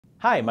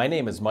Hi, my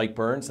name is Mike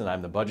Burns and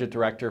I'm the Budget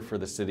Director for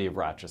the City of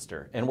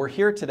Rochester, and we're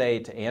here today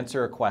to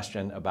answer a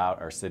question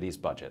about our city's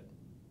budget.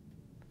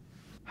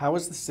 How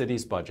is the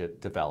city's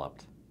budget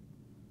developed?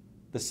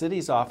 The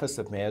city's Office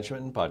of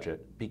Management and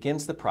Budget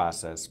begins the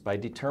process by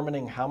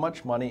determining how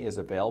much money is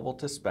available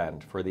to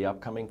spend for the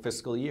upcoming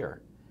fiscal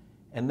year,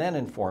 and then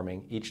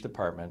informing each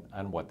department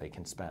on what they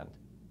can spend.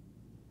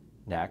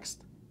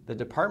 Next, the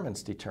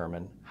departments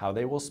determine how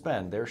they will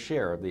spend their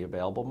share of the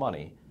available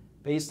money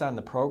based on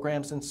the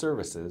programs and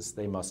services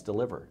they must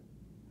deliver.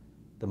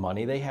 The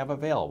money they have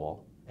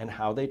available and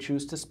how they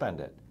choose to spend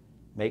it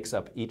makes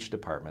up each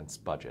department's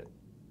budget.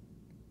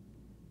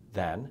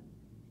 Then,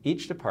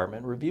 each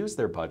department reviews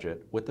their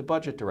budget with the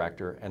budget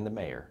director and the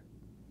mayor.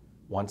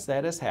 Once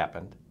that has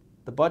happened,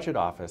 the budget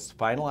office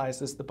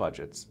finalizes the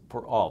budgets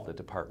for all the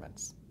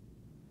departments.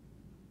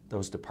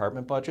 Those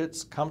department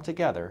budgets come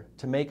together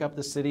to make up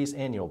the city's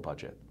annual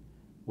budget,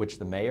 which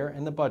the mayor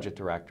and the budget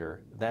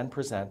director then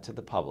present to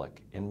the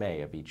public in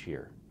May of each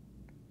year.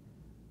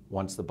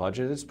 Once the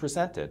budget is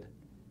presented,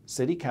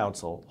 City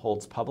Council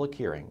holds public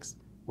hearings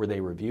where they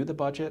review the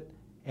budget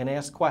and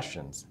ask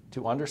questions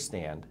to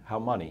understand how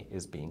money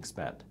is being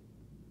spent.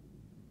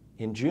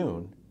 In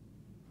June,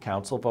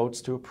 Council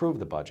votes to approve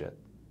the budget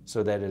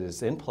so that it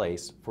is in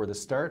place for the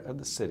start of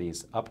the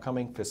city's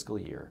upcoming fiscal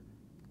year,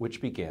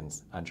 which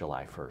begins on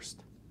July 1st.